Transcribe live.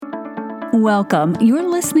Welcome. You're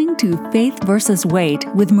listening to Faith vs. Weight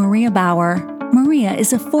with Maria Bauer. Maria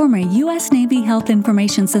is a former U.S. Navy Health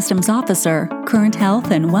Information Systems officer, current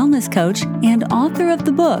health and wellness coach, and author of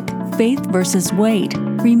the book Faith vs. Weight,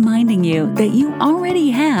 reminding you that you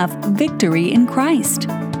already have victory in Christ.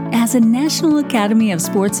 As a National Academy of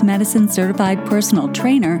Sports Medicine certified personal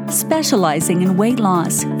trainer specializing in weight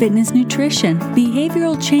loss, fitness nutrition,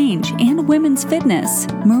 behavioral change, and women's fitness,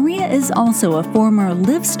 Maria is also a former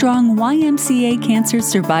Livestrong YMCA cancer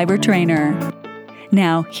survivor trainer.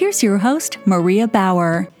 Now, here's your host, Maria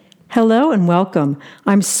Bauer. Hello and welcome.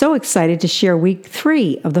 I'm so excited to share week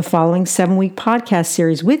 3 of the following 7-week podcast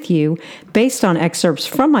series with you based on excerpts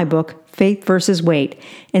from my book, Faith vs. Weight.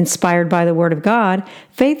 Inspired by the Word of God,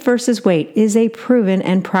 Faith vs. Weight is a proven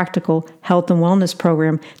and practical health and wellness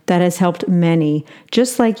program that has helped many,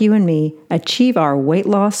 just like you and me, achieve our weight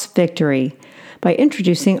loss victory by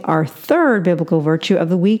introducing our third biblical virtue of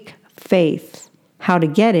the week, faith. How to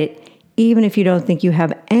get it, even if you don't think you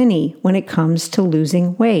have any when it comes to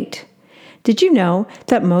losing weight. Did you know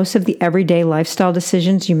that most of the everyday lifestyle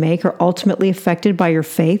decisions you make are ultimately affected by your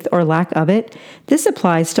faith or lack of it? This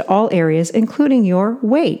applies to all areas, including your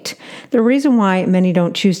weight. The reason why many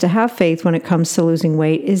don't choose to have faith when it comes to losing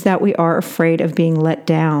weight is that we are afraid of being let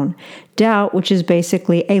down. Doubt, which is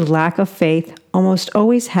basically a lack of faith, almost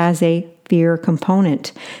always has a fear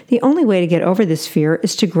component. The only way to get over this fear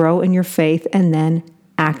is to grow in your faith and then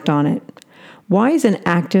act on it. Why is an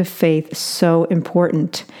active faith so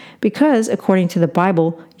important? Because, according to the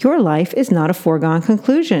Bible, your life is not a foregone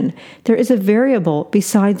conclusion. There is a variable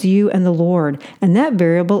besides you and the Lord, and that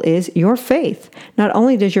variable is your faith. Not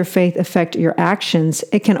only does your faith affect your actions,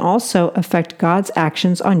 it can also affect God's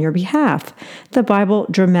actions on your behalf. The Bible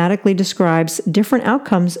dramatically describes different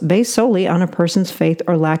outcomes based solely on a person's faith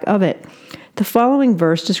or lack of it. The following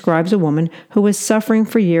verse describes a woman who was suffering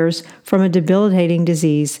for years from a debilitating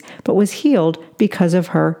disease, but was healed because of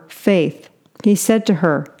her faith. He said to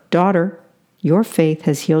her, "Daughter, your faith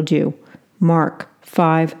has healed you." Mark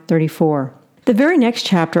 5:34. The very next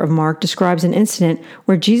chapter of Mark describes an incident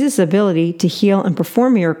where Jesus' ability to heal and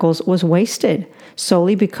perform miracles was wasted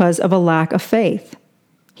solely because of a lack of faith.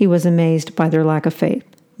 He was amazed by their lack of faith.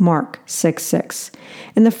 Mark 6:6.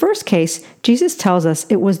 In the first case, Jesus tells us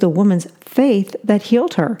it was the woman's faith that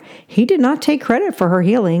healed her. He did not take credit for her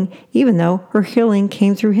healing, even though her healing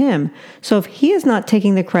came through him. So if he is not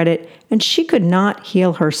taking the credit and she could not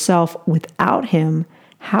heal herself without him,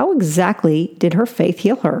 how exactly did her faith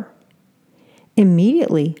heal her?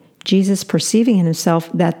 Immediately, Jesus, perceiving in himself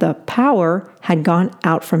that the power had gone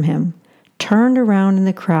out from him, turned around in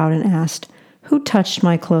the crowd and asked, "Who touched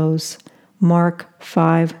my clothes?" Mark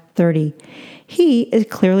 5:30. He is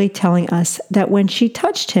clearly telling us that when she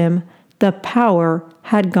touched him, the power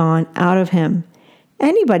had gone out of him.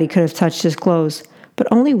 Anybody could have touched his clothes, but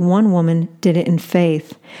only one woman did it in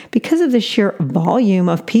faith. Because of the sheer volume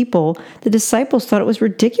of people, the disciples thought it was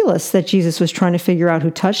ridiculous that Jesus was trying to figure out who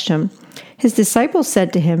touched him. His disciples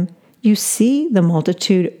said to him, "You see the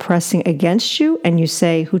multitude pressing against you, and you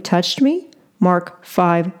say, 'Who touched me?'" Mark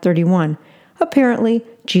 5:31. Apparently,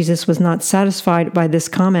 Jesus was not satisfied by this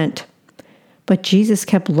comment. But Jesus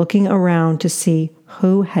kept looking around to see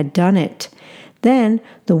who had done it. Then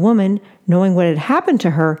the woman, knowing what had happened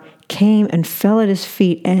to her, came and fell at his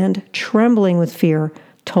feet and, trembling with fear,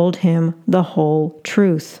 told him the whole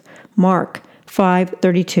truth. Mark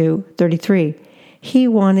 5:32-33. He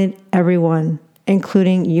wanted everyone,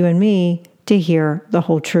 including you and me, to hear the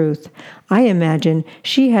whole truth. I imagine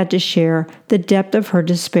she had to share the depth of her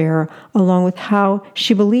despair along with how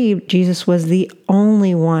she believed Jesus was the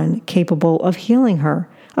only one capable of healing her.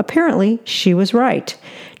 Apparently, she was right.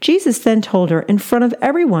 Jesus then told her in front of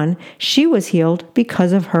everyone she was healed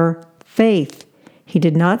because of her faith. He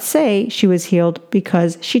did not say she was healed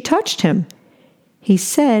because she touched him. He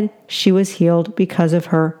said she was healed because of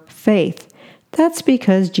her faith. That's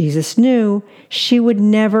because Jesus knew she would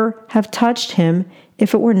never have touched him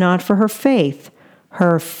if it were not for her faith.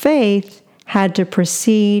 Her faith had to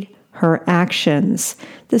precede her actions.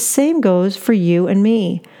 The same goes for you and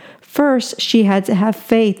me. First, she had to have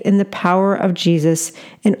faith in the power of Jesus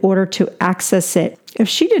in order to access it. If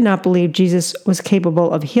she did not believe Jesus was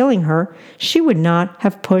capable of healing her, she would not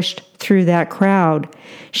have pushed through that crowd.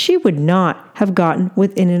 She would not have gotten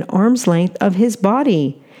within an arm's length of his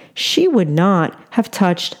body. She would not have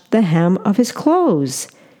touched the hem of his clothes.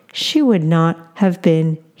 She would not have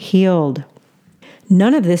been healed.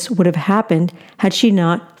 None of this would have happened had she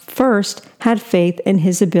not first had faith in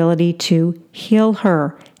his ability to heal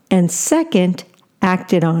her, and second,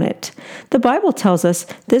 acted on it. The Bible tells us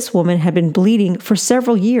this woman had been bleeding for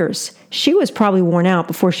several years. She was probably worn out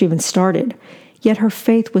before she even started. Yet her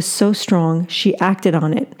faith was so strong, she acted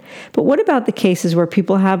on it. But what about the cases where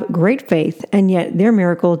people have great faith, and yet their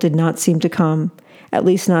miracle did not seem to come? At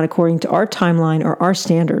least not according to our timeline or our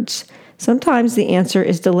standards. Sometimes the answer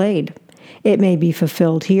is delayed. It may be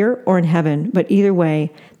fulfilled here or in heaven, but either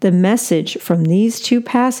way, the message from these two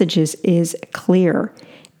passages is clear.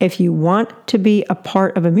 If you want to be a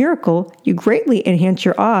part of a miracle, you greatly enhance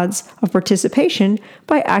your odds of participation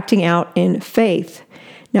by acting out in faith.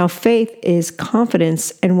 Now, faith is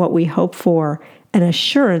confidence in what we hope for, an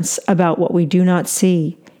assurance about what we do not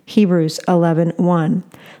see. Hebrews 11:1.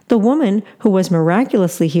 The woman who was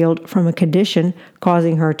miraculously healed from a condition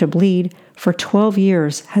causing her to bleed for 12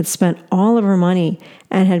 years had spent all of her money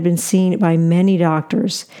and had been seen by many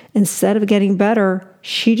doctors. Instead of getting better,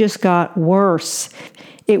 she just got worse.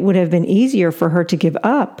 It would have been easier for her to give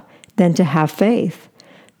up than to have faith.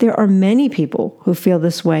 There are many people who feel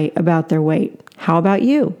this way about their weight. How about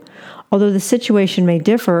you? Although the situation may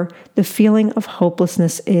differ, the feeling of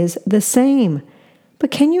hopelessness is the same. But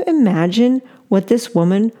can you imagine what this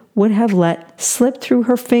woman would have let slip through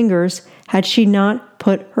her fingers had she not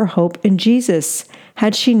put her hope in Jesus?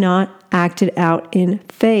 Had she not acted out in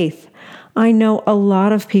faith? I know a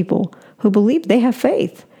lot of people who believe they have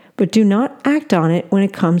faith, but do not act on it when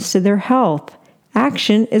it comes to their health.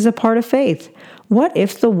 Action is a part of faith. What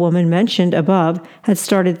if the woman mentioned above had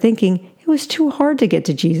started thinking it was too hard to get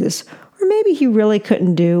to Jesus, or maybe he really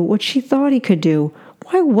couldn't do what she thought he could do?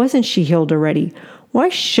 Why wasn't she healed already? Why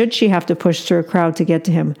should she have to push through a crowd to get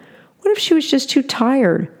to him? What if she was just too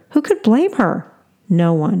tired? Who could blame her?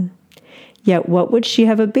 No one. Yet what would she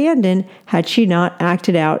have abandoned had she not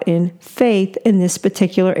acted out in faith in this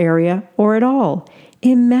particular area or at all?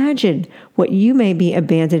 Imagine what you may be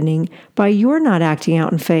abandoning by your not acting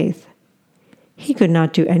out in faith. He could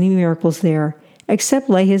not do any miracles there except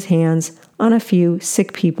lay his hands on a few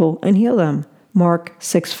sick people and heal them. Mark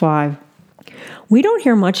 6:5. We don't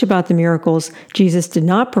hear much about the miracles Jesus did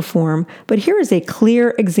not perform, but here is a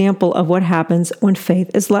clear example of what happens when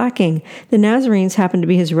faith is lacking. The Nazarenes happened to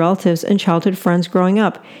be his relatives and childhood friends growing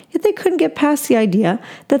up, yet they couldn't get past the idea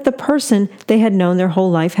that the person they had known their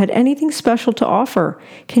whole life had anything special to offer.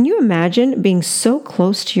 Can you imagine being so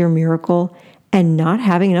close to your miracle and not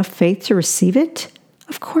having enough faith to receive it?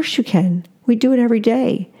 Of course you can. We do it every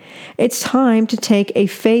day. It's time to take a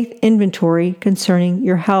faith inventory concerning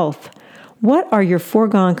your health. What are your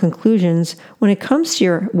foregone conclusions when it comes to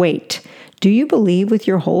your weight? Do you believe with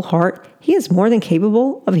your whole heart he is more than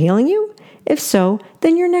capable of healing you? If so,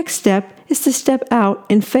 then your next step is to step out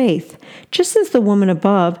in faith. Just as the woman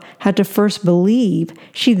above had to first believe,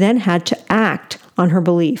 she then had to act on her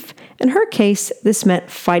belief. In her case, this meant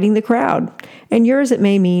fighting the crowd. In yours, it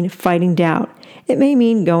may mean fighting doubt. It may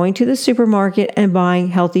mean going to the supermarket and buying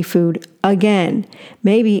healthy food again.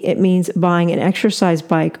 Maybe it means buying an exercise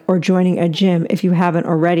bike or joining a gym if you haven't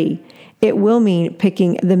already. It will mean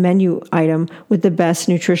picking the menu item with the best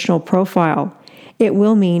nutritional profile. It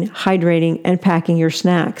will mean hydrating and packing your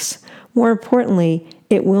snacks. More importantly,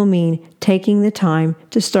 it will mean taking the time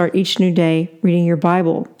to start each new day reading your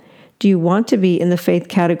Bible. Do you want to be in the faith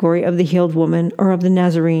category of the healed woman or of the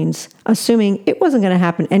Nazarenes? Assuming it wasn't going to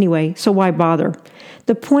happen anyway, so why bother?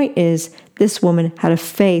 The point is, this woman had a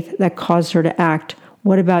faith that caused her to act.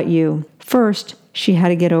 What about you? First, she had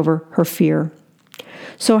to get over her fear.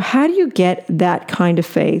 So how do you get that kind of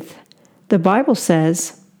faith? The Bible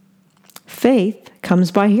says, faith comes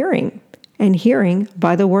by hearing, and hearing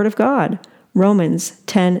by the word of God. Romans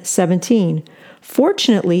 10:17.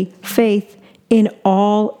 Fortunately, faith in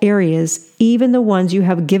all areas, even the ones you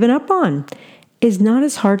have given up on, is not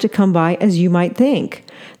as hard to come by as you might think.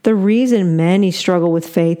 The reason many struggle with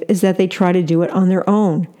faith is that they try to do it on their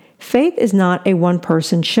own. Faith is not a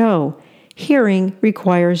one-person show. Hearing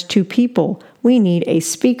requires two people. We need a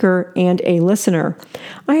speaker and a listener.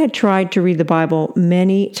 I had tried to read the Bible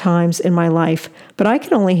many times in my life, but I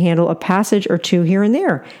could only handle a passage or two here and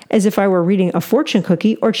there, as if I were reading a fortune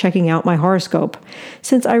cookie or checking out my horoscope.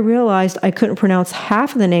 Since I realized I couldn't pronounce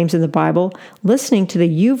half of the names in the Bible, listening to the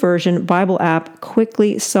YouVersion Bible app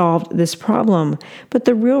quickly solved this problem. But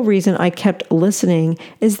the real reason I kept listening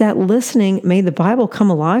is that listening made the Bible come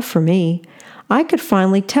alive for me. I could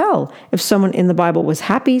finally tell if someone in the Bible was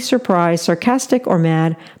happy, surprised, sarcastic, or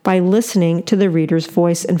mad by listening to the reader's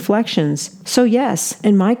voice inflections. So yes,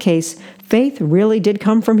 in my case, faith really did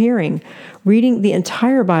come from hearing. Reading the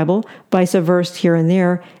entire Bible, vice versa here and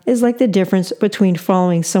there, is like the difference between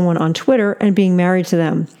following someone on Twitter and being married to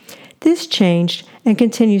them. This changed and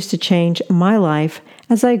continues to change my life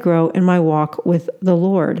as I grow in my walk with the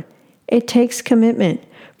Lord. It takes commitment.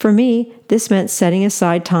 For me, this meant setting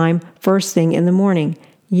aside time first thing in the morning.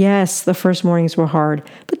 Yes, the first mornings were hard,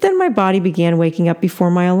 but then my body began waking up before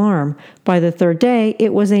my alarm. By the third day,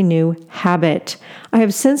 it was a new habit. I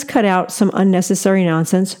have since cut out some unnecessary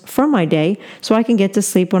nonsense from my day so I can get to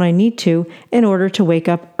sleep when I need to in order to wake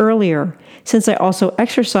up earlier. Since I also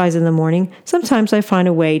exercise in the morning, sometimes I find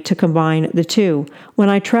a way to combine the two. When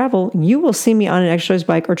I travel, you will see me on an exercise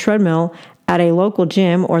bike or treadmill at a local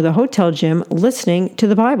gym or the hotel gym listening to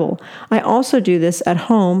the Bible. I also do this at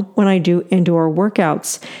home when I do indoor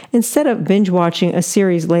workouts. Instead of binge watching a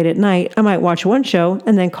series late at night, I might watch one show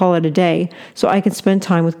and then call it a day so I can spend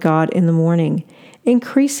time with God in the morning,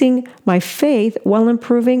 increasing my faith while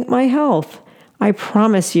improving my health. I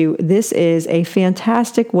promise you, this is a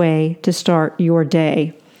fantastic way to start your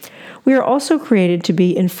day. We are also created to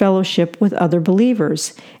be in fellowship with other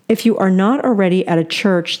believers. If you are not already at a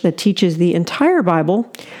church that teaches the entire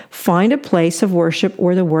Bible, find a place of worship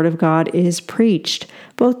where the Word of God is preached.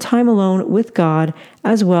 Both time alone with God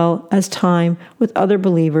as well as time with other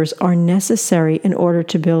believers are necessary in order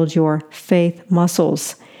to build your faith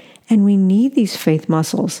muscles. And we need these faith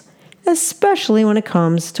muscles, especially when it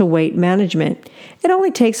comes to weight management. It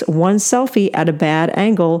only takes one selfie at a bad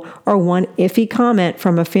angle or one iffy comment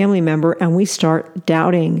from a family member and we start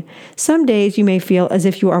doubting. Some days you may feel as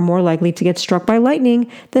if you are more likely to get struck by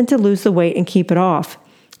lightning than to lose the weight and keep it off,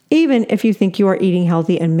 even if you think you are eating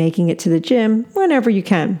healthy and making it to the gym whenever you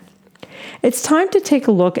can. It's time to take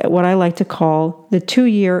a look at what I like to call the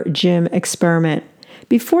 2-year gym experiment.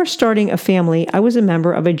 Before starting a family, I was a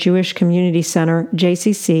member of a Jewish Community Center,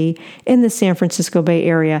 JCC, in the San Francisco Bay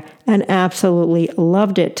Area and absolutely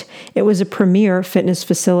loved it. It was a premier fitness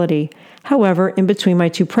facility. However, in between my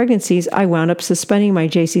 2 pregnancies, I wound up suspending my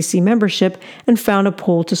JCC membership and found a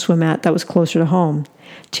pool to swim at that was closer to home.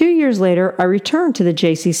 2 years later, I returned to the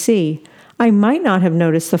JCC. I might not have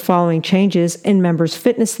noticed the following changes in members'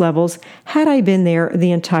 fitness levels had I been there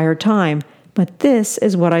the entire time, but this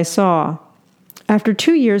is what I saw. After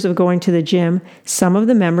 2 years of going to the gym, some of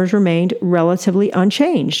the members remained relatively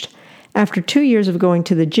unchanged. After 2 years of going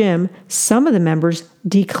to the gym, some of the members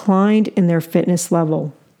declined in their fitness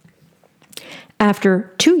level.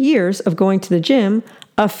 After 2 years of going to the gym,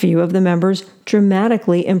 a few of the members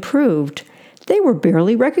dramatically improved. They were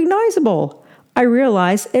barely recognizable. I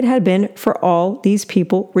realized it had been for all these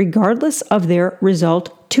people, regardless of their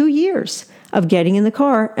result, 2 years of getting in the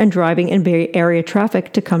car and driving in Bay Area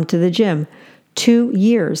traffic to come to the gym. 2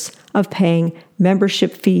 years of paying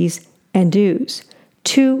membership fees and dues.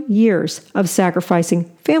 2 years of sacrificing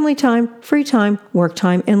family time, free time, work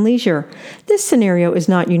time, and leisure. This scenario is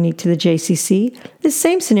not unique to the JCC. This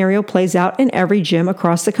same scenario plays out in every gym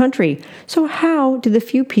across the country. So how do the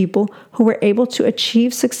few people who were able to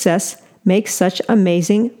achieve success make such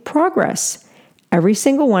amazing progress? Every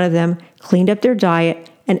single one of them cleaned up their diet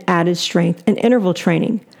and added strength and interval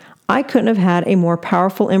training. I couldn't have had a more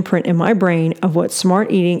powerful imprint in my brain of what smart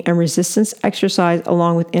eating and resistance exercise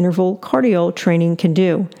along with interval cardio training can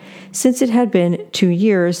do. Since it had been 2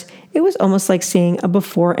 years, it was almost like seeing a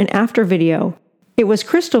before and after video. It was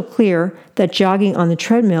crystal clear that jogging on the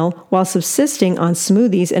treadmill while subsisting on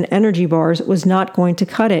smoothies and energy bars was not going to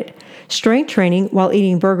cut it. Strength training while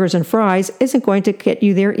eating burgers and fries isn't going to get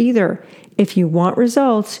you there either. If you want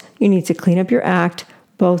results, you need to clean up your act,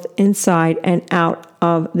 both inside and out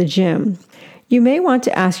of the gym. You may want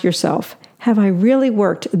to ask yourself, have I really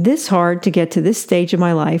worked this hard to get to this stage of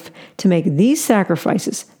my life, to make these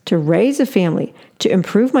sacrifices, to raise a family, to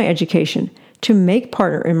improve my education, to make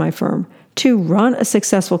partner in my firm, to run a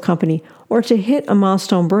successful company, or to hit a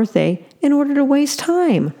milestone birthday in order to waste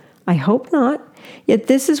time? I hope not. Yet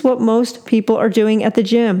this is what most people are doing at the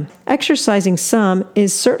gym. Exercising some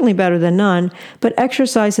is certainly better than none, but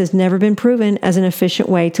exercise has never been proven as an efficient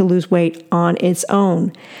way to lose weight on its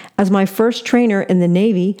own. As my first trainer in the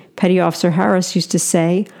Navy, Petty Officer Harris, used to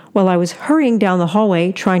say, while I was hurrying down the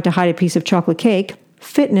hallway trying to hide a piece of chocolate cake,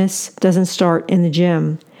 fitness doesn't start in the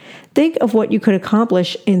gym. Think of what you could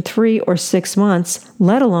accomplish in 3 or 6 months,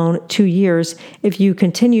 let alone 2 years, if you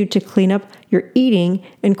continue to clean up your eating,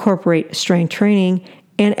 incorporate strength training,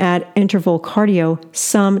 and add interval cardio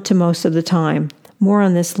some to most of the time. More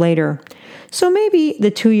on this later. So maybe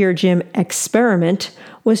the 2-year gym experiment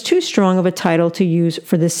was too strong of a title to use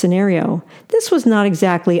for this scenario. This was not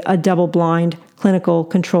exactly a double-blind clinical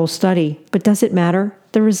control study, but does it matter?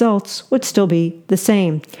 The results would still be the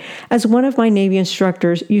same. As one of my Navy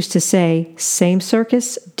instructors used to say, same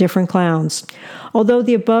circus, different clowns. Although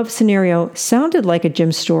the above scenario sounded like a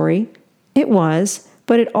gym story, it was,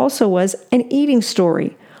 but it also was an eating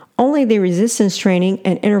story. Only the resistance training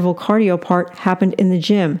and interval cardio part happened in the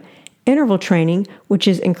gym. Interval training, which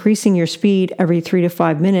is increasing your speed every 3 to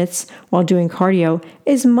 5 minutes while doing cardio,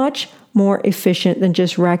 is much more efficient than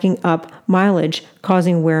just racking up mileage,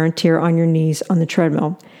 causing wear and tear on your knees on the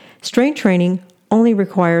treadmill. Strength training only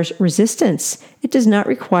requires resistance. It does not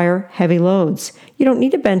require heavy loads. You don't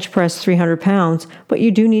need to bench press 300 pounds, but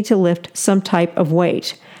you do need to lift some type of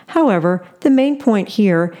weight. However, the main point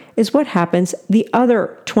here is what happens the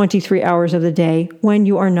other 23 hours of the day when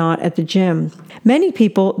you are not at the gym. Many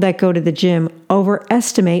people that go to the gym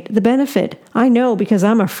overestimate the benefit. I know because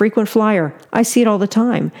I'm a frequent flyer. I see it all the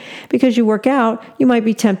time. Because you work out, you might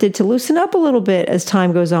be tempted to loosen up a little bit as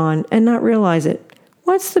time goes on and not realize it.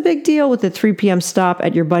 What's the big deal with the 3 p.m. stop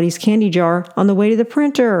at your buddy's candy jar on the way to the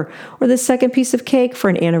printer, or the second piece of cake for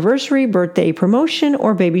an anniversary, birthday, promotion,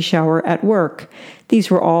 or baby shower at work? These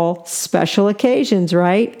were all special occasions,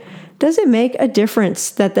 right? Does it make a difference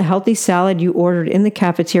that the healthy salad you ordered in the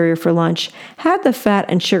cafeteria for lunch had the fat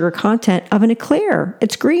and sugar content of an eclair?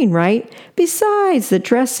 It's green, right? Besides, the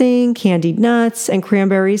dressing, candied nuts, and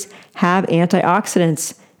cranberries have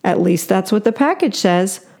antioxidants. At least that's what the package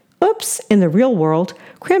says. Oops, in the real world,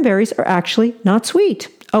 cranberries are actually not sweet.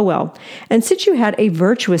 Oh well. And since you had a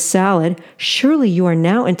virtuous salad, surely you are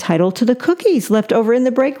now entitled to the cookies left over in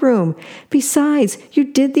the break room. Besides, you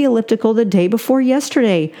did the elliptical the day before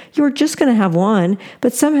yesterday. You were just going to have one,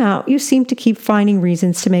 but somehow you seem to keep finding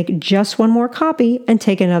reasons to make just one more copy and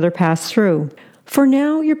take another pass through. For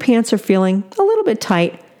now, your pants are feeling a little bit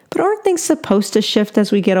tight, but aren't things supposed to shift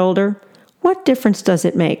as we get older? What difference does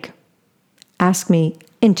it make? Ask me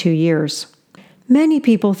in 2 years. Many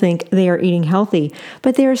people think they are eating healthy,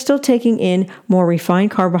 but they are still taking in more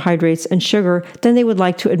refined carbohydrates and sugar than they would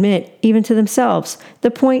like to admit, even to themselves.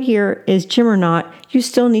 The point here is, gym or not, you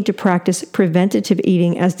still need to practice preventative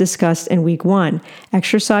eating as discussed in week 1.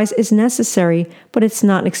 Exercise is necessary, but it's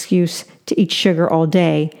not an excuse to eat sugar all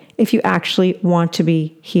day if you actually want to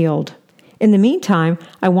be healed. In the meantime,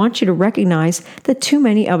 I want you to recognize that too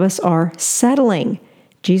many of us are settling.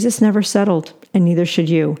 Jesus never settled, and neither should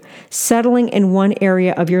you. Settling in one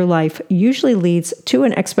area of your life usually leads to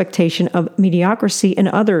an expectation of mediocrity in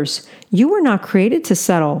others. You were not created to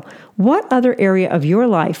settle. What other area of your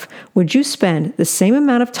life would you spend the same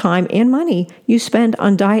amount of time and money you spend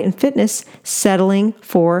on diet and fitness settling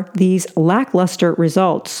for these lackluster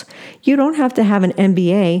results? You don't have to have an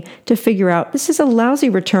MBA to figure out this is a lousy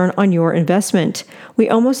return on your investment. We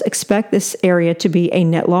almost expect this area to be a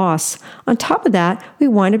net loss. On top of that, we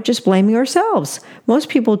wind up just blaming ourselves. Most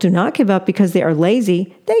people do not give up because they are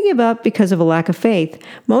lazy. They give up because of a lack of faith.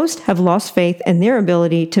 Most have lost faith in their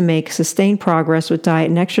ability to make sustained progress with diet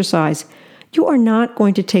and exercise. You are not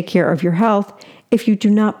going to take care of your health if you do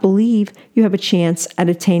not believe you have a chance at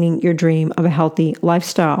attaining your dream of a healthy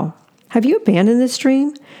lifestyle. Have you abandoned this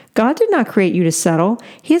dream? God did not create you to settle.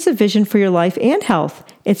 He has a vision for your life and health.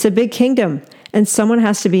 It's a big kingdom, and someone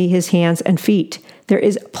has to be his hands and feet. There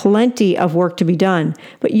is plenty of work to be done,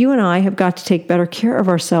 but you and I have got to take better care of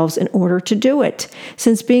ourselves in order to do it.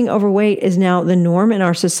 Since being overweight is now the norm in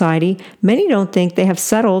our society, many don't think they have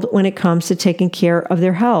settled when it comes to taking care of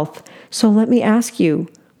their health. So let me ask you,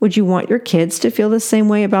 would you want your kids to feel the same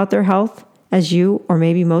way about their health as you or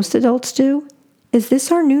maybe most adults do? Is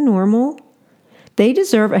this our new normal? They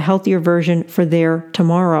deserve a healthier version for their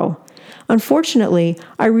tomorrow. Unfortunately,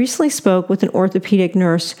 I recently spoke with an orthopedic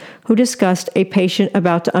nurse who discussed a patient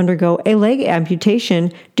about to undergo a leg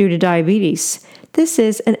amputation due to diabetes. This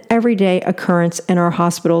is an everyday occurrence in our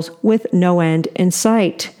hospitals with no end in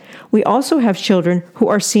sight. We also have children who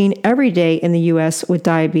are seen every day in the U.S. with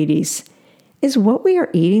diabetes. Is what we are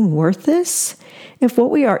eating worth this? If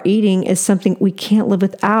what we are eating is something we can't live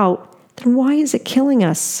without, then why is it killing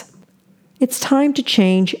us? It's time to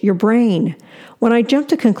change your brain. When I jump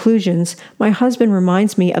to conclusions, my husband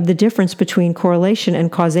reminds me of the difference between correlation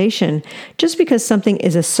and causation. Just because something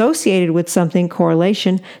is associated with something,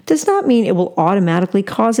 correlation, does not mean it will automatically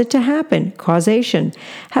cause it to happen, causation.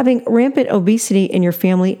 Having rampant obesity in your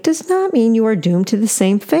family does not mean you are doomed to the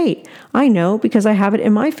same fate. I know because I have it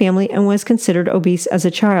in my family and was considered obese as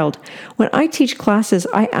a child. When I teach classes,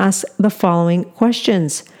 I ask the following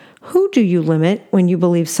questions. Who do you limit when you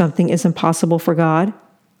believe something is impossible for God?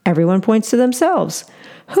 Everyone points to themselves.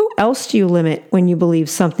 Who else do you limit when you believe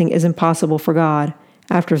something is impossible for God?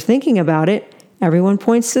 After thinking about it, everyone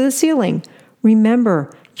points to the ceiling.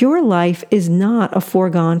 Remember, your life is not a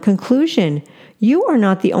foregone conclusion. You are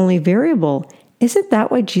not the only variable. Isn't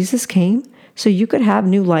that why Jesus came? So you could have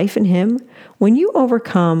new life in Him? When you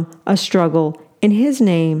overcome a struggle in His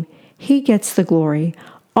name, He gets the glory.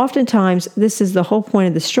 Oftentimes, this is the whole point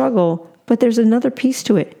of the struggle, but there's another piece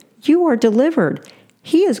to it. You are delivered.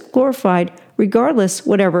 He is glorified regardless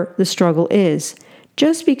whatever the struggle is.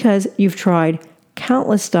 Just because you've tried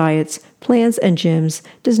countless diets, plans, and gyms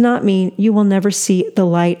does not mean you will never see the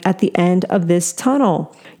light at the end of this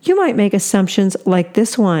tunnel. You might make assumptions like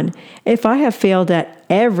this one. If I have failed at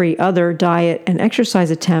every other diet and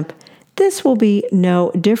exercise attempt, this will be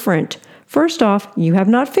no different. First off, you have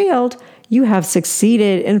not failed. You have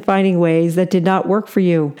succeeded in finding ways that did not work for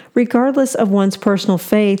you. Regardless of one's personal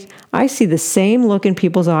faith, I see the same look in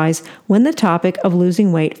people's eyes when the topic of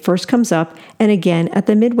losing weight first comes up and again at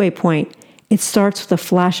the midway point. It starts with a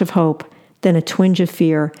flash of hope, then a twinge of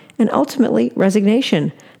fear, and ultimately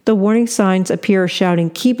resignation. The warning signs appear shouting,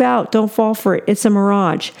 "Keep out, don't fall for it, it's a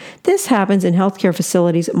mirage." This happens in healthcare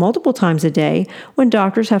facilities multiple times a day when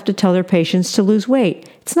doctors have to tell their patients to lose weight.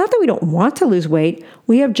 It's not that we don't want to lose weight.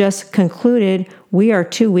 We have just concluded we are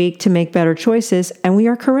too weak to make better choices, and we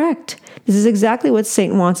are correct. This is exactly what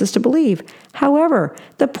Satan wants us to believe. However,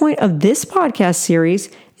 the point of this podcast series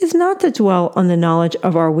is not to dwell on the knowledge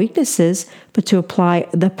of our weaknesses, but to apply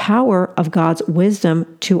the power of God's wisdom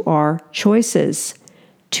to our choices.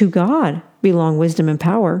 To God belong wisdom and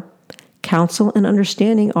power. Counsel and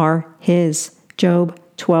understanding are His. Job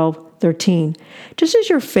 12:13. Just as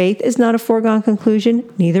your faith is not a foregone conclusion,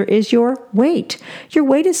 neither is your weight. Your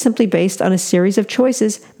weight is simply based on a series of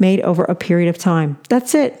choices made over a period of time.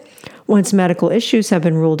 That's it. Once medical issues have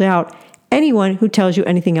been ruled out, anyone who tells you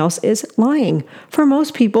anything else is lying. For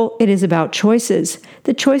most people, it is about choices.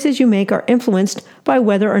 The choices you make are influenced by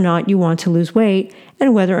whether or not you want to lose weight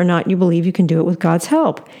and whether or not you believe you can do it with God's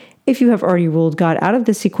help. If you have already ruled God out of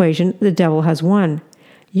this equation, the devil has won.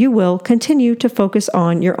 You will continue to focus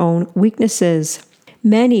on your own weaknesses.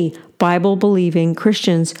 Many Bible-believing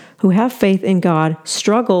Christians who have faith in God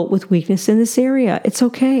struggle with weakness in this area. It's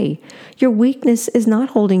okay. Your weakness is not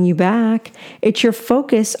holding you back. It's your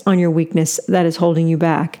focus on your weakness that is holding you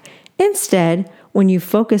back. Instead, when you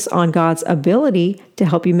focus on God's ability to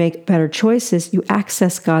help you make better choices, you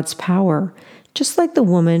access God's power, just like the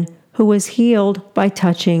woman who was healed by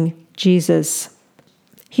touching Jesus.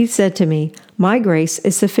 He said to me, "My grace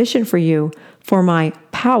is sufficient for you, for my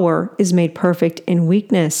power is made perfect in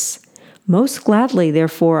weakness. Most gladly,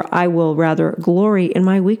 therefore, I will rather glory in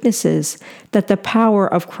my weaknesses, that the power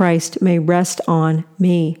of Christ may rest on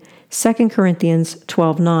me." 2 Corinthians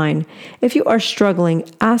 12:9. If you are struggling,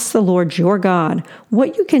 ask the Lord your God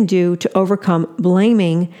what you can do to overcome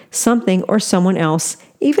blaming something or someone else,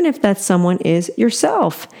 even if that someone is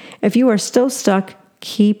yourself. If you are still stuck,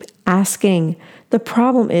 keep asking. The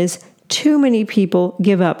problem is too many people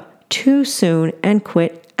give up too soon and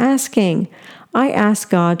quit asking. I ask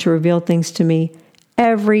God to reveal things to me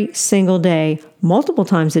every single day, multiple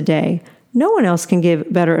times a day. No one else can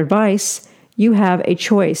give better advice. You have a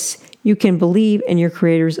choice. You can believe in your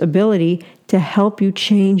Creator's ability to help you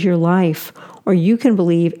change your life, or you can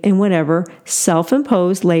believe in whatever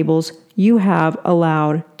self-imposed labels you have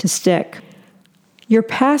allowed to stick. Your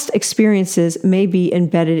past experiences may be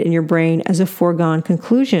embedded in your brain as a foregone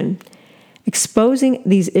conclusion. Exposing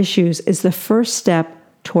these issues is the first step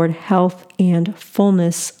toward health and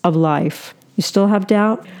fullness of life. You still have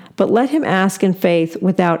doubt? But let him ask in faith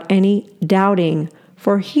without any doubting,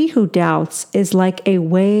 for he who doubts is like a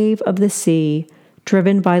wave of the sea,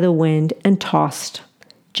 driven by the wind and tossed.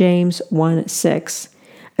 James 1:6.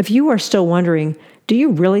 If you are still wondering, do you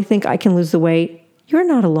really think I can lose the weight? You're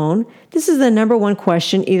not alone. This is the number one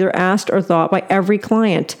question either asked or thought by every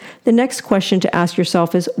client. The next question to ask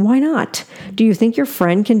yourself is, why not? Do you think your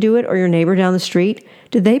friend can do it or your neighbor down the street?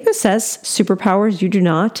 Do they possess superpowers you do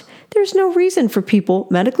not? There's no reason for people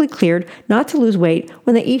medically cleared not to lose weight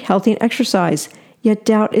when they eat healthy and exercise. Yet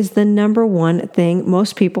doubt is the number one thing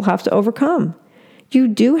most people have to overcome. You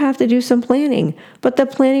do have to do some planning, but the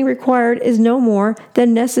planning required is no more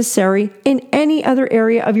than necessary in any other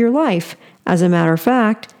area of your life. As a matter of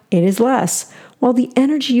fact, it is less, while the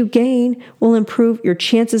energy you gain will improve your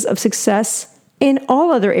chances of success in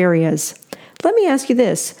all other areas. Let me ask you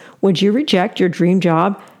this. Would you reject your dream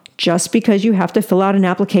job just because you have to fill out an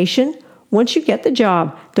application? Once you get the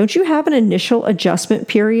job, don't you have an initial adjustment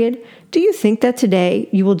period? Do you think that today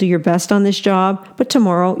you will do your best on this job, but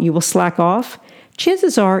tomorrow you will slack off?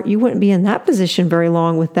 Chances are you wouldn't be in that position very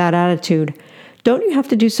long with that attitude. Don't you have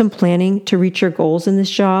to do some planning to reach your goals in this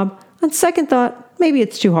job? On second thought, maybe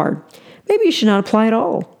it's too hard. Maybe you should not apply at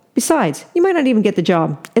all. Besides, you might not even get the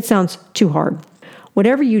job. It sounds too hard.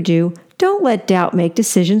 Whatever you do, don't let doubt make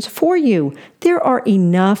decisions for you. There are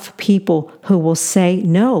enough people who will say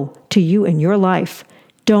no to you in your life.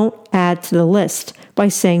 Don't add to the list by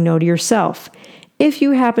saying no to yourself. If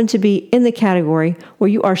you happen to be in the category where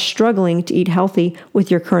you are struggling to eat healthy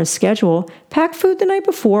with your current schedule, pack food the night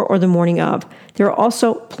before or the morning of. There are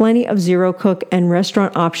also plenty of zero cook and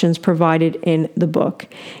restaurant options provided in the book.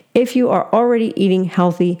 If you are already eating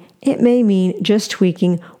healthy, it may mean just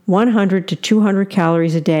tweaking 100 to 200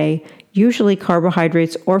 calories a day, usually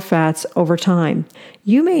carbohydrates or fats, over time.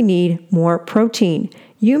 You may need more protein.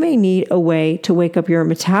 You may need a way to wake up your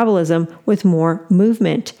metabolism with more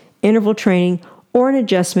movement, interval training, or an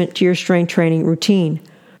adjustment to your strength training routine.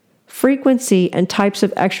 Frequency and types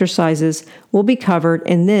of exercises will be covered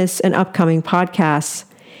in this and upcoming podcasts.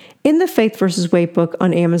 In the Faith vs. Weight book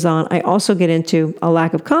on Amazon, I also get into a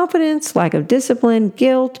lack of confidence, lack of discipline,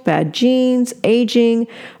 guilt, bad genes, aging,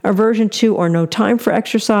 aversion to or no time for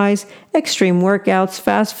exercise, extreme workouts,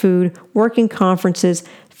 fast food, working conferences,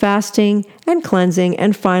 fasting and cleansing,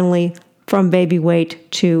 and finally, from baby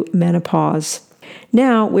weight to menopause.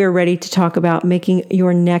 Now we are ready to talk about making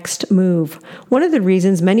your next move. One of the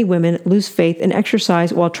reasons many women lose faith in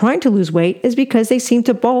exercise while trying to lose weight is because they seem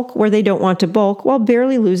to bulk where they don't want to bulk while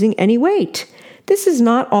barely losing any weight. This is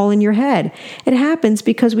not all in your head. It happens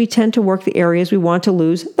because we tend to work the areas we want to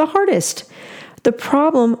lose the hardest. The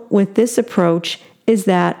problem with this approach is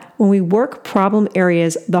that when we work problem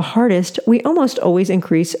areas the hardest, we almost always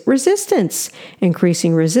increase resistance.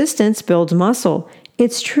 Increasing resistance builds muscle.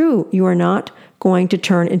 It's true, you are not going to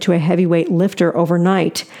turn into a heavyweight lifter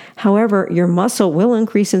overnight. However, your muscle will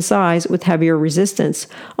increase in size with heavier resistance.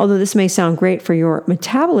 Although this may sound great for your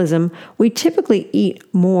metabolism, we typically eat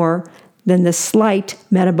more than the slight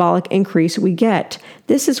metabolic increase we get.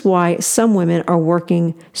 This is why some women are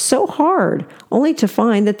working so hard, only to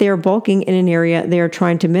find that they are bulking in an area they are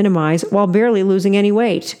trying to minimize while barely losing any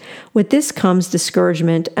weight. With this comes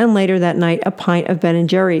discouragement, and later that night, a pint of Ben &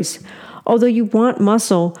 Jerry's. Although you want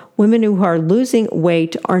muscle, women who are losing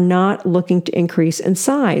weight are not looking to increase in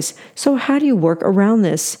size. So how do you work around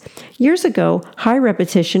this? Years ago, high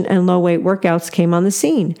repetition and low weight workouts came on the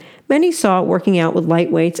scene. Many saw working out with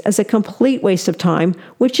light weights as a complete waste of time,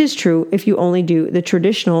 which is true if you only do the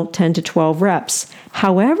traditional 10 to 12 reps.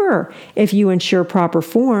 However, if you ensure proper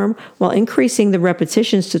form while increasing the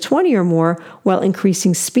repetitions to 20 or more, while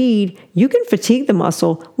increasing speed, you can fatigue the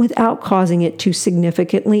muscle without causing it to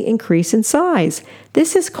significantly increase in size.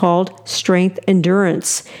 This is called strength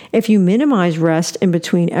endurance. If you minimize rest in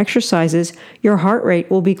between exercises, your heart rate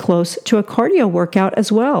will be close to a cardio workout as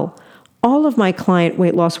well. All of my client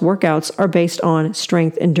weight loss workouts are based on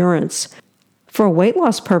strength endurance. For weight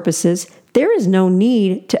loss purposes, there is no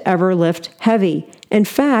need to ever lift heavy. In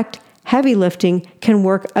fact, heavy lifting can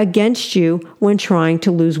work against you when trying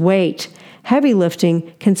to lose weight. Heavy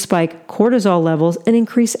lifting can spike cortisol levels and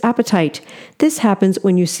increase appetite. This happens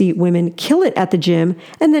when you see women kill it at the gym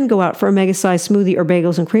and then go out for a mega-sized smoothie or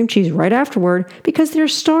bagels and cream cheese right afterward because they're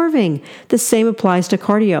starving. The same applies to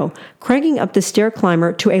cardio. Cranking up the stair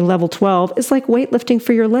climber to a level 12 is like weightlifting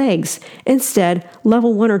for your legs. Instead,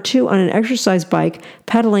 level 1 or 2 on an exercise bike,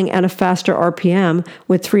 pedaling at a faster RPM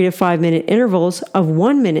with 3 to 5 minute intervals of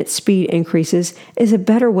 1 minute speed increases is a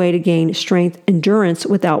better way to gain strength endurance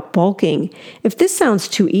without bulking. If this sounds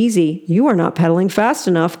too easy, you are not pedaling fast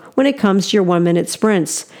enough when it comes to your 1 minute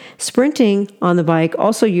sprints. Sprinting on the bike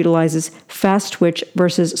also utilizes fast twitch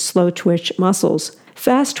versus slow twitch muscles.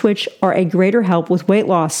 Fast twitch are a greater help with weight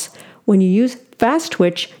loss. When you use fast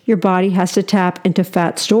twitch, your body has to tap into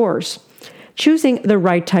fat stores. Choosing the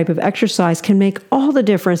right type of exercise can make all the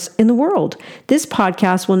difference in the world. This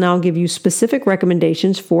podcast will now give you specific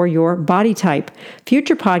recommendations for your body type.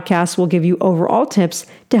 Future podcasts will give you overall tips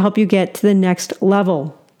to help you get to the next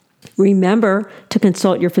level. Remember to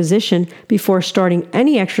consult your physician before starting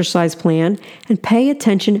any exercise plan and pay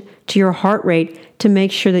attention to your heart rate to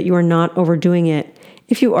make sure that you are not overdoing it.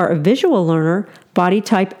 If you are a visual learner, body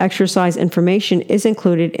type exercise information is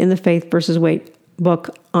included in the Faith vs. Weight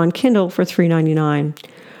book on Kindle for $3.99.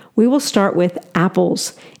 We will start with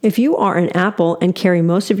apples. If you are an apple and carry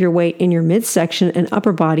most of your weight in your midsection and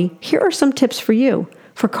upper body, here are some tips for you.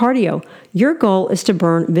 For cardio, your goal is to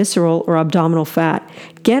burn visceral or abdominal fat.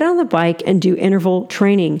 Get on the bike and do interval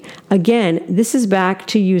training. Again, this is back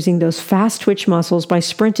to using those fast twitch muscles by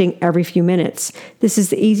sprinting every few minutes. This is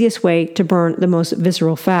the easiest way to burn the most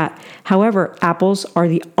visceral fat. However, apples are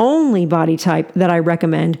the only body type that I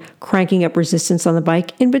recommend cranking up resistance on the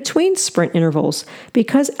bike in between sprint intervals.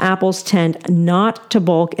 Because apples tend not to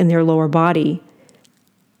bulk in their lower body,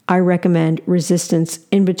 I recommend resistance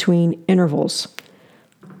in between intervals.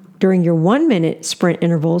 During your 1 minute sprint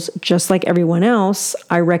intervals, just like everyone else,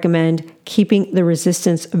 I recommend keeping the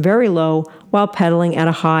resistance very low while pedaling at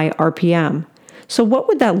a high RPM. So what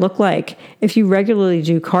would that look like if you regularly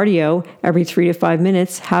do cardio every 3 to 5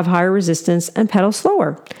 minutes, have higher resistance, and pedal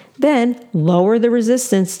slower? Then lower the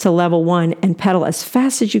resistance to level 1 and pedal as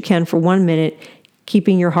fast as you can for 1 minute,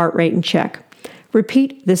 keeping your heart rate in check.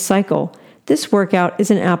 Repeat this cycle. This workout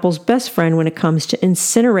is an apple's best friend when it comes to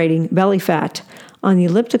incinerating belly fat. On the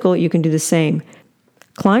elliptical, you can do the same.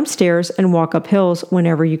 Climb stairs and walk up hills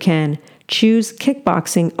whenever you can. Choose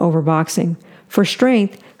kickboxing over boxing. For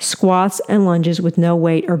strength, squats and lunges with no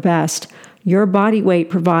weight are best. Your body weight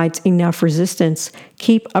provides enough resistance.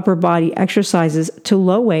 Keep upper body exercises to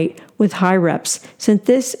low weight with high reps, since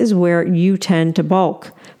this is where you tend to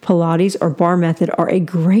bulk. Pilates or bar method are a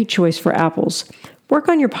great choice for apples. Work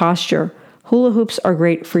on your posture. Hula hoops are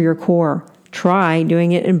great for your core. Try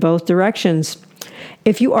doing it in both directions.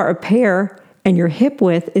 If you are a pair and your hip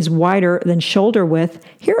width is wider than shoulder width,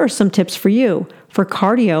 here are some tips for you. For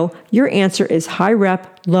cardio, your answer is high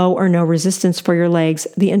rep, low or no resistance for your legs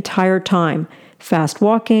the entire time. Fast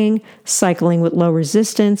walking, cycling with low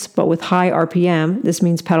resistance but with high RPM, this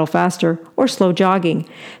means pedal faster, or slow jogging.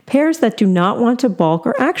 Pairs that do not want to bulk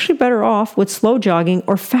are actually better off with slow jogging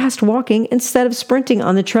or fast walking instead of sprinting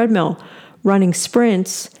on the treadmill. Running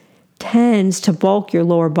sprints tends to bulk your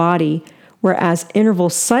lower body, whereas interval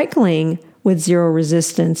cycling with zero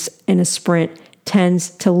resistance in a sprint tends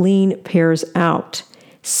to lean pairs out.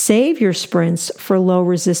 Save your sprints for low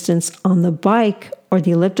resistance on the bike or the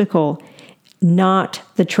elliptical, not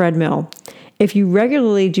the treadmill. If you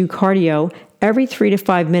regularly do cardio every 3 to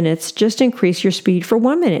 5 minutes, just increase your speed for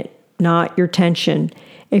 1 minute, not your tension.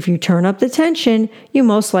 If you turn up the tension, you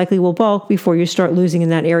most likely will bulk before you start losing in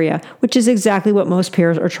that area, which is exactly what most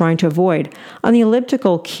pairs are trying to avoid. On the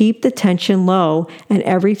elliptical, keep the tension low, and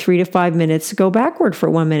every 3 to 5 minutes, go backward for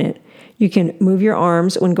 1 minute. You can move your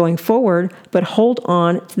arms when going forward, but hold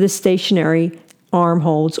on to the stationary arm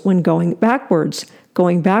holds when going backwards.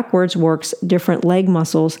 Going backwards works different leg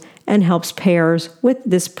muscles and helps pairs with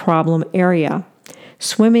this problem area.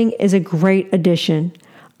 Swimming is a great addition.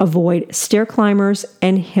 Avoid stair climbers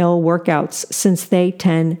and hill workouts since they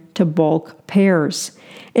tend to bulk pairs.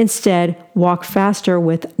 Instead, walk faster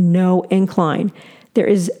with no incline. There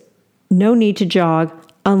is no need to jog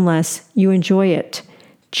unless you enjoy it.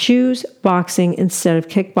 Choose boxing instead of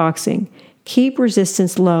kickboxing. Keep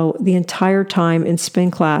resistance low the entire time in spin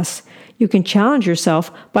class. You can challenge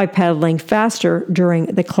yourself by pedaling faster during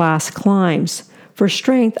the class climbs. For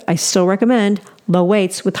strength, I still recommend low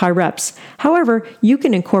weights with high reps. However, you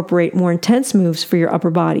can incorporate more intense moves for your upper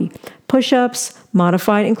body. Push-ups,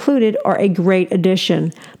 modified included, are a great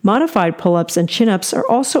addition. Modified pull-ups and chin-ups are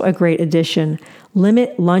also a great addition.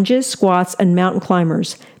 Limit lunges, squats, and mountain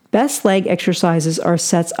climbers. Best leg exercises are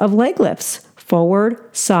sets of leg lifts,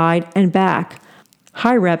 forward, side, and back.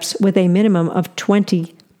 High reps with a minimum of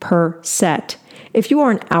 20 per set. If you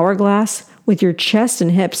are an hourglass, with your chest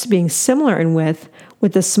and hips being similar in width,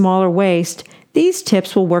 with a smaller waist, these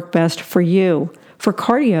tips will work best for you. For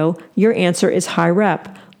cardio, your answer is high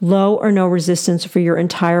rep, low or no resistance for your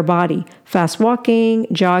entire body. Fast walking,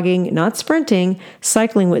 jogging, not sprinting,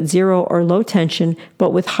 cycling with zero or low tension, but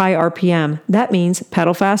with high RPM. That means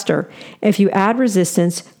pedal faster. If you add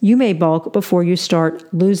resistance, you may bulk before you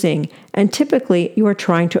start losing, and typically you are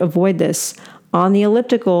trying to avoid this. On the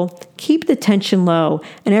elliptical, keep the tension low,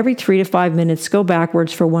 and every 3 to 5 minutes, go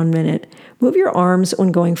backwards for 1 minute. Move your arms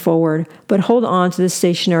when going forward, but hold on to the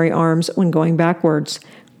stationary arms when going backwards.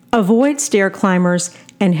 Avoid stair climbers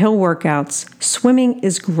and hill workouts. Swimming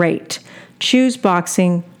is great. Choose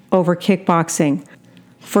boxing over kickboxing.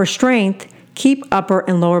 For strength, keep upper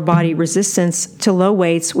and lower body resistance to low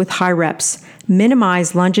weights with high reps.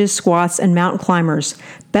 Minimize lunges, squats, and mountain climbers.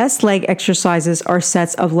 Best leg exercises are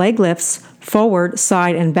sets of leg lifts, forward,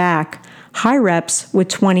 side, and back. High reps with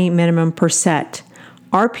 20 minimum per set.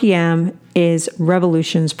 RPM is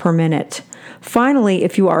revolutions per minute. Finally,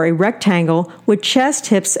 if you are a rectangle with chest,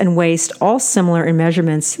 hips, and waist all similar in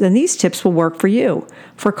measurements, then these tips will work for you.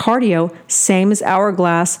 For cardio, same as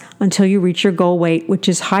hourglass until you reach your goal weight, which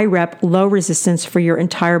is high rep, low resistance for your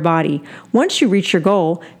entire body. Once you reach your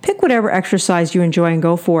goal, pick whatever exercise you enjoy and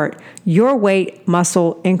go for it. Your weight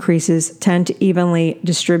muscle increases tend to evenly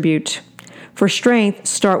distribute. For strength,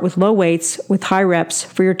 start with low weights with high reps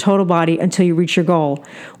for your total body until you reach your goal.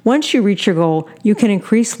 Once you reach your goal, you can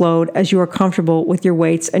increase load as you are comfortable with your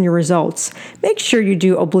weights and your results. Make sure you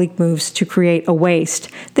do oblique moves to create a waist.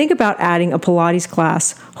 Think about adding a Pilates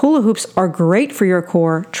class. Hula hoops are great for your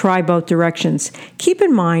core. Try both directions. Keep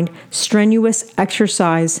in mind, strenuous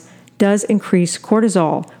exercise does increase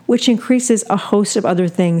cortisol, which increases a host of other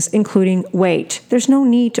things, including weight. There's no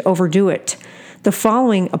need to overdo it. The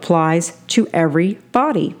following applies to every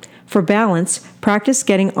body. For balance, practice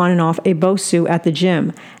getting on and off a Bosu at the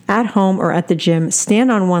gym. At home or at the gym, stand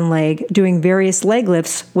on one leg, doing various leg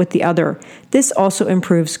lifts with the other. This also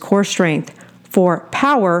improves core strength. For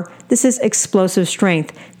power, this is explosive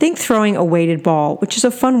strength. Think throwing a weighted ball, which is a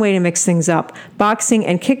fun way to mix things up. Boxing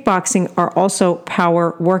and kickboxing are also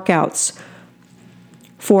power workouts.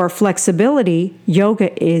 For flexibility,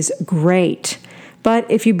 yoga is great. But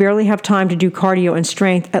if you barely have time to do cardio and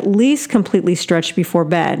strength, at least completely stretch before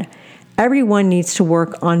bed. Everyone needs to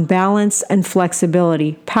work on balance and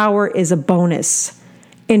flexibility. Power is a bonus.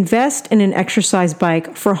 Invest in an exercise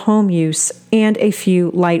bike for home use and a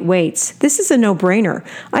few light weights. This is a no-brainer.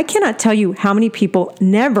 I cannot tell you how many people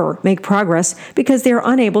never make progress because they are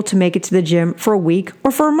unable to make it to the gym for a week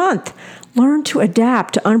or for a month. Learn to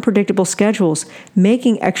adapt to unpredictable schedules,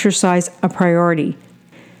 making exercise a priority.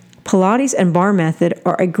 Pilates and bar method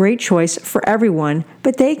are a great choice for everyone,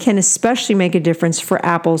 but they can especially make a difference for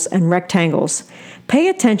apples and rectangles. Pay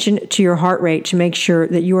attention to your heart rate to make sure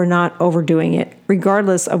that you are not overdoing it,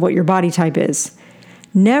 regardless of what your body type is.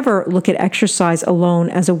 Never look at exercise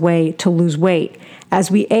alone as a way to lose weight.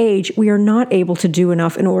 As we age, we are not able to do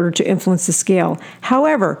enough in order to influence the scale.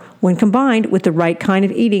 However, when combined with the right kind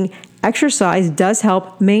of eating, exercise does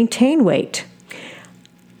help maintain weight.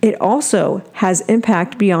 It also has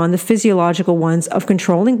impact beyond the physiological ones of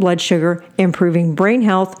controlling blood sugar, improving brain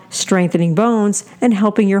health, strengthening bones, and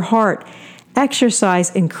helping your heart. Exercise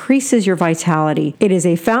increases your vitality. It is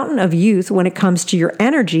a fountain of youth when it comes to your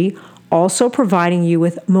energy, also providing you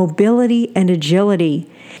with mobility and agility.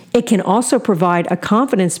 It can also provide a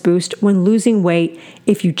confidence boost when losing weight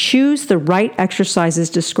if you choose the right exercises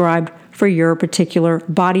described for your particular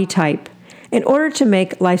body type. In order to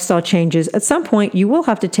make lifestyle changes, at some point you will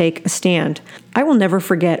have to take a stand. I will never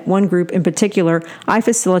forget one group in particular I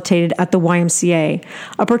facilitated at the YMCA.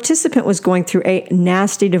 A participant was going through a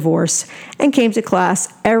nasty divorce and came to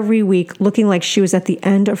class every week looking like she was at the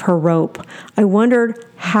end of her rope. I wondered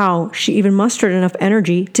how she even mustered enough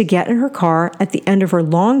energy to get in her car at the end of her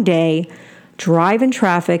long day, drive in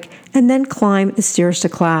traffic, and then climb the stairs to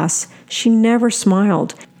class. She never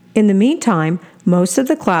smiled. In the meantime, most of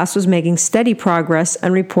the class was making steady progress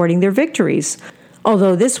and reporting their victories.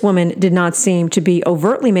 Although this woman did not seem to be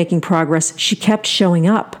overtly making progress, she kept showing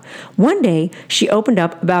up. One day, she opened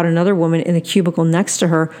up about another woman in the cubicle next to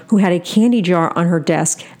her who had a candy jar on her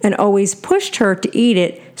desk and always pushed her to eat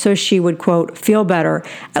it so she would, quote, feel better.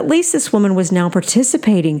 At least this woman was now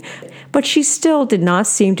participating, but she still did not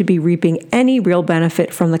seem to be reaping any real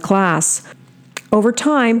benefit from the class. Over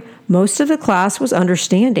time, most of the class was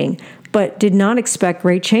understanding, but did not expect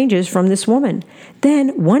great changes from this woman. Then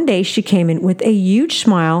one day she came in with a huge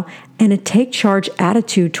smile and a take-charge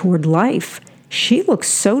attitude toward life. She looked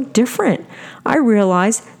so different. I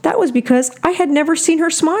realized that was because I had never seen her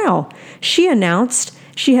smile. She announced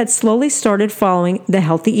she had slowly started following the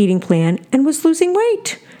healthy eating plan and was losing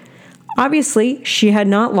weight. Obviously, she had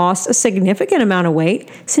not lost a significant amount of weight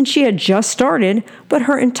since she had just started, but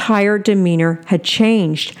her entire demeanor had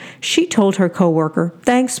changed. She told her coworker,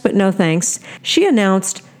 "Thanks, but no thanks." She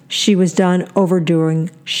announced she was done overdoing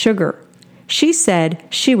sugar. She said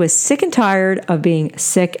she was sick and tired of being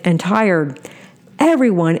sick and tired.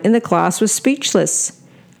 Everyone in the class was speechless,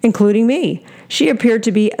 including me. She appeared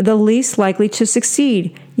to be the least likely to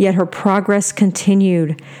succeed, yet her progress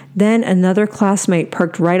continued. Then another classmate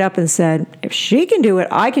perked right up and said, "If she can do it,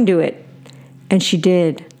 I can do it." And she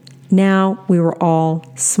did. Now we were all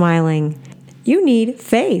smiling. You need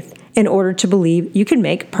faith in order to believe you can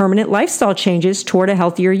make permanent lifestyle changes toward a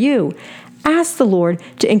healthier you. Ask the Lord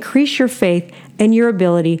to increase your faith and your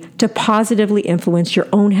ability to positively influence your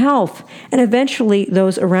own health and eventually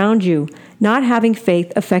those around you. Not having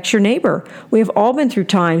faith affects your neighbor. We have all been through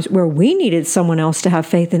times where we needed someone else to have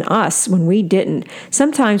faith in us when we didn't.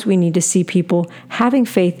 Sometimes we need to see people having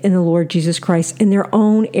faith in the Lord Jesus Christ in their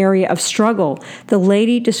own area of struggle. The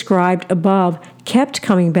lady described above kept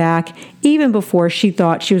coming back even before she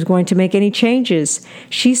thought she was going to make any changes.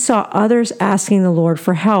 She saw others asking the Lord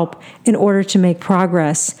for help in order to make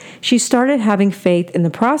progress. She started having faith in the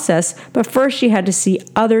process, but first she had to see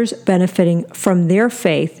others benefiting from their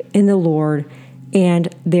faith in the Lord and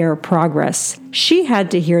their progress. She had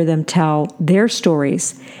to hear them tell their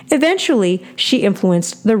stories. Eventually, she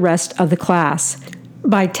influenced the rest of the class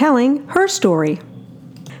by telling her story.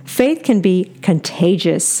 Faith can be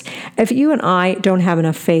contagious. If you and I don't have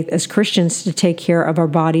enough faith as Christians to take care of our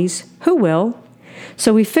bodies, who will?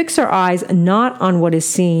 So we fix our eyes not on what is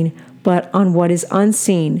seen, but on what is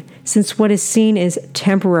unseen, since what is seen is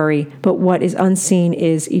temporary, but what is unseen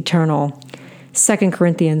is eternal. 2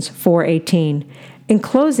 Corinthians 4:18. In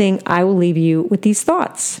closing, I will leave you with these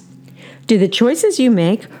thoughts. Do the choices you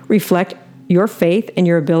make reflect your faith and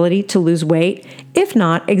your ability to lose weight? If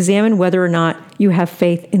not, examine whether or not you have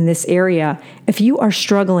faith in this area. If you are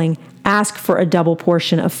struggling, ask for a double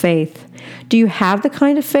portion of faith. Do you have the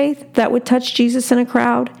kind of faith that would touch Jesus in a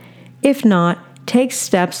crowd? If not, take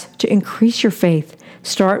steps to increase your faith.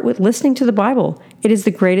 Start with listening to the Bible. It is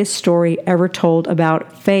the greatest story ever told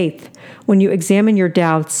about faith. When you examine your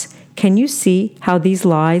doubts, can you see how these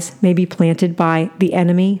lies may be planted by the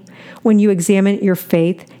enemy? When you examine your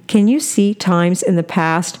faith, can you see times in the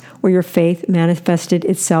past where your faith manifested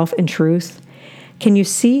itself in truth? Can you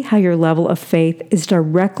see how your level of faith is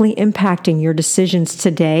directly impacting your decisions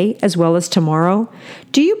today as well as tomorrow?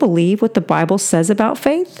 Do you believe what the Bible says about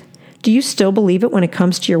faith? Do you still believe it when it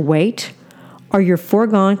comes to your weight? Are your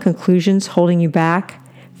foregone conclusions holding you back?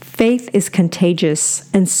 Faith is contagious,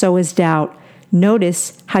 and so is doubt.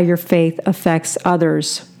 Notice how your faith affects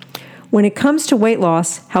others. When it comes to weight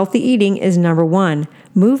loss, healthy eating is number one.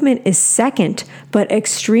 Movement is second, but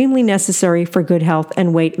extremely necessary for good health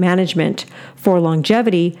and weight management. For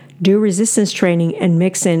longevity, do resistance training and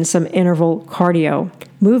mix in some interval cardio.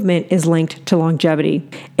 Movement is linked to longevity.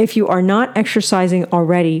 If you are not exercising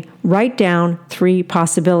already, write down 3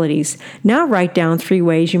 possibilities. Now write down 3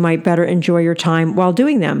 ways you might better enjoy your time while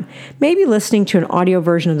doing them. Maybe listening to an audio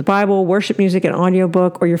version of the Bible, worship music, an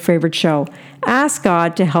audiobook, or your favorite show. Ask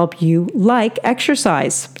God to help you like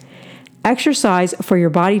exercise. Exercise for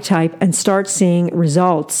your body type and start seeing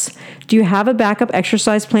results. Do you have a backup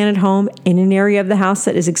exercise plan at home in an area of the house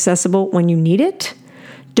that is accessible when you need it?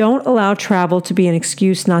 Don't allow travel to be an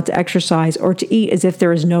excuse not to exercise or to eat as if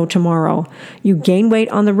there is no tomorrow. You gain weight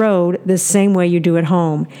on the road the same way you do at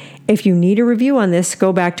home. If you need a review on this,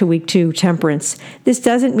 go back to week 2, temperance. This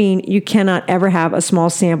doesn't mean you cannot ever have a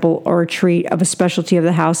small sample or a treat of a specialty of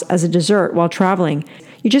the house as a dessert while traveling.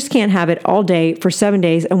 You just can't have it all day for 7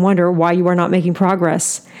 days and wonder why you are not making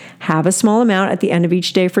progress. Have a small amount at the end of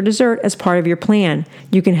each day for dessert as part of your plan.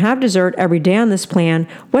 You can have dessert every day on this plan,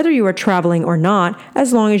 whether you are traveling or not,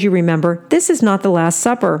 as long as you remember this is not the Last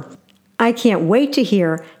Supper. I can't wait to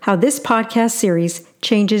hear how this podcast series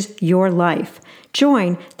changes your life.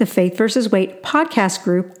 Join the Faith vs. Weight podcast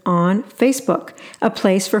group on Facebook, a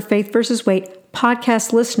place for Faith vs. Weight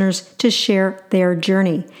podcast listeners to share their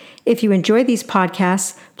journey. If you enjoy these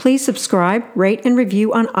podcasts, please subscribe, rate, and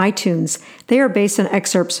review on iTunes. They are based on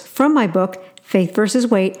excerpts from my book, Faith vs.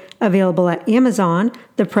 Weight, available at Amazon,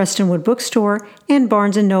 the Prestonwood Bookstore, and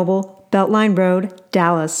Barnes & Noble, Beltline Road,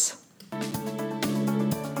 Dallas.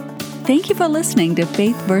 Thank you for listening to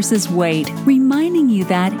Faith vs. Weight, reminding you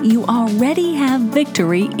that you already have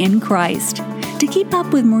victory in Christ. To keep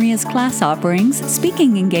up with Maria's class offerings,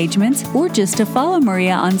 speaking engagements, or just to follow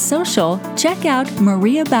Maria on social, check out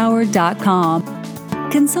mariabauer.com.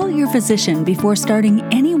 Consult your physician before starting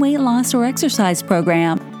any weight loss or exercise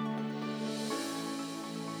program.